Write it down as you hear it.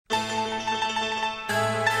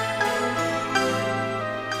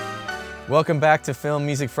Welcome back to Film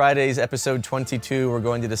Music Fridays, episode 22. We're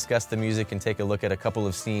going to discuss the music and take a look at a couple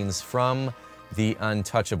of scenes from The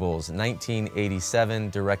Untouchables, 1987,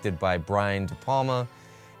 directed by Brian De Palma,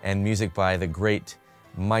 and music by the great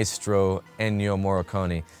maestro Ennio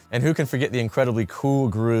Morricone. And who can forget the incredibly cool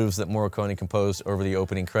grooves that Morricone composed over the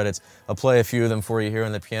opening credits? I'll play a few of them for you here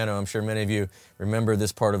on the piano. I'm sure many of you remember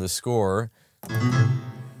this part of the score.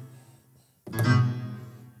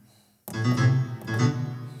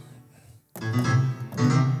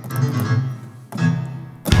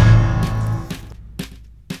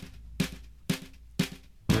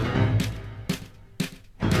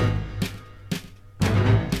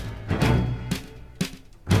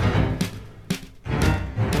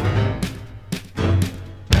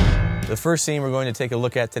 The first scene we're going to take a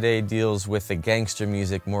look at today deals with the gangster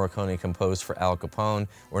music Morricone composed for Al Capone.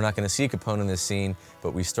 We're not going to see Capone in this scene,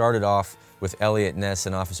 but we started off with Eliot Ness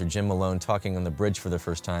and Officer Jim Malone talking on the bridge for the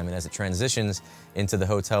first time, and as it transitions into the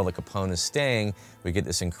hotel that Capone is staying, we get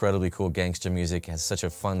this incredibly cool gangster music. It has such a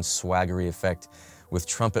fun, swaggery effect with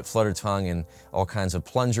trumpet flutter tongue and all kinds of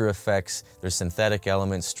plunger effects. There's synthetic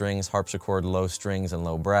elements, strings, harpsichord, low strings, and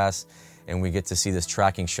low brass. And we get to see this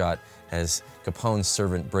tracking shot as Capone's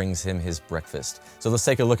servant brings him his breakfast. So let's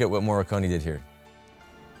take a look at what Morricone did here.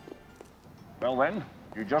 Well then,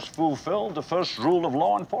 you just fulfilled the first rule of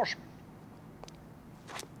law enforcement.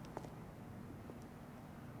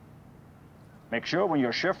 Make sure when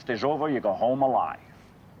your shift is over, you go home alive.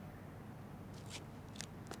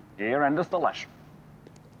 Here endeth the lesson.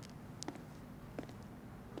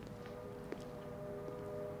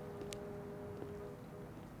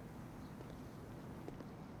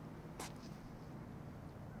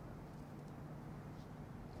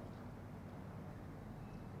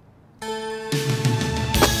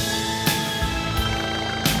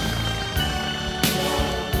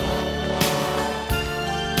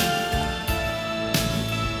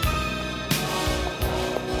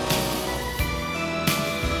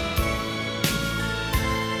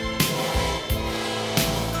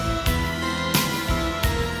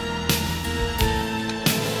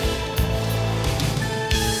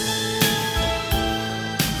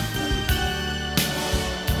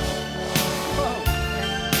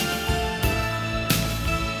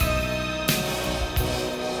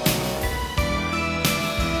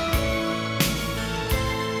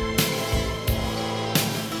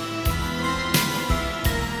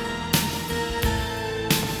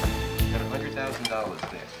 There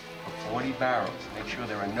for 40 barrels. Make sure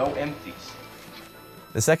there are no empties.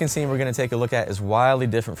 The second scene we're going to take a look at is wildly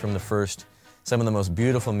different from the first. Some of the most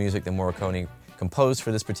beautiful music that Morricone composed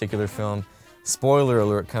for this particular film. Spoiler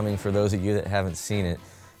alert coming for those of you that haven't seen it.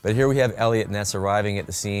 But here we have Eliot Ness arriving at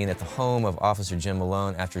the scene at the home of Officer Jim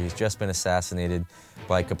Malone after he's just been assassinated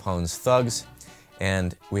by Capone's thugs.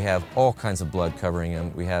 And we have all kinds of blood covering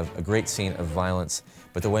him. We have a great scene of violence,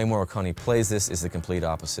 but the way Morricone plays this is the complete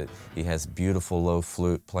opposite. He has beautiful low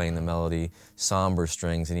flute playing the melody, somber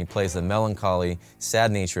strings, and he plays the melancholy,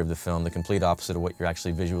 sad nature of the film, the complete opposite of what you're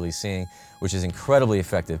actually visually seeing, which is incredibly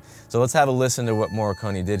effective. So let's have a listen to what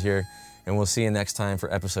Morricone did here, and we'll see you next time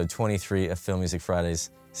for episode 23 of Film Music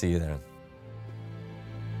Fridays. See you then.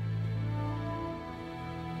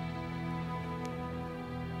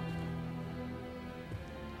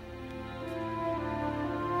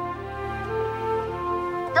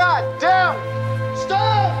 God damn!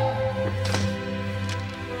 Stop!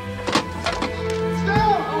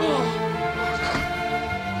 Stop!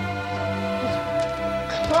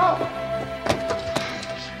 Stop!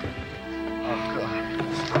 Oh, God.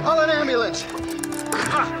 Call an ambulance.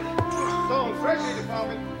 So, Treasury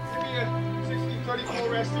Department, give me a 1634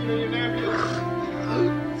 Racine in an ambulance.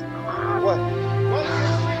 What?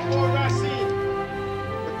 1634 Racine.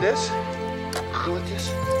 With this? Go with this?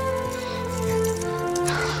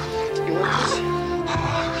 You want this?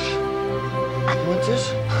 You want this?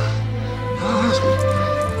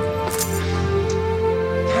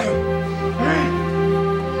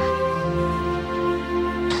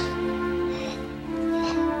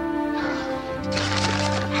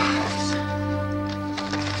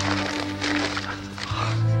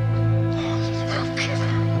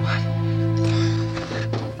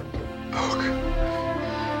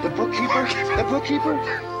 The bookkeeper? The bookkeeper?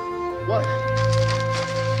 What?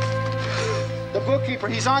 The bookkeeper,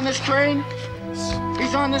 he's on this train?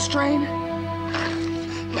 He's on this train?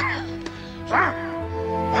 Sir,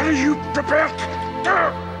 what are you prepared to do?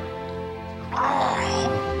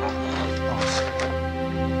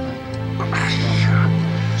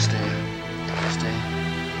 Stay. Stay.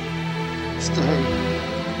 Stay.